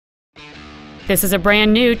This is a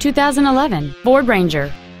brand new 2011 Ford Ranger.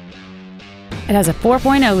 It has a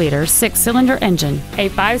 4.0-liter six-cylinder engine, a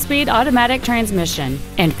 5-speed automatic transmission,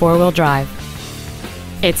 and four-wheel drive.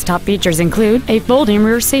 Its top features include a folding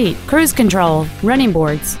rear seat, cruise control, running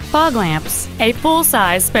boards, fog lamps, a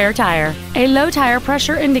full-size spare tire, a low tire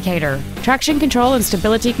pressure indicator, traction control and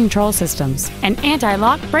stability control systems, an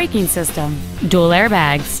anti-lock braking system, dual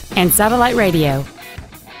airbags, and satellite radio.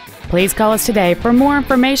 Please call us today for more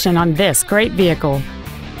information on this great vehicle.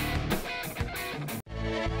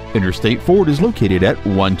 Interstate Ford is located at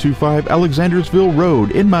 125 Alexandersville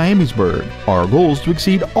Road in Miamisburg. Our goal is to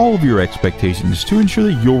exceed all of your expectations to ensure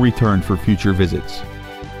that you'll return for future visits.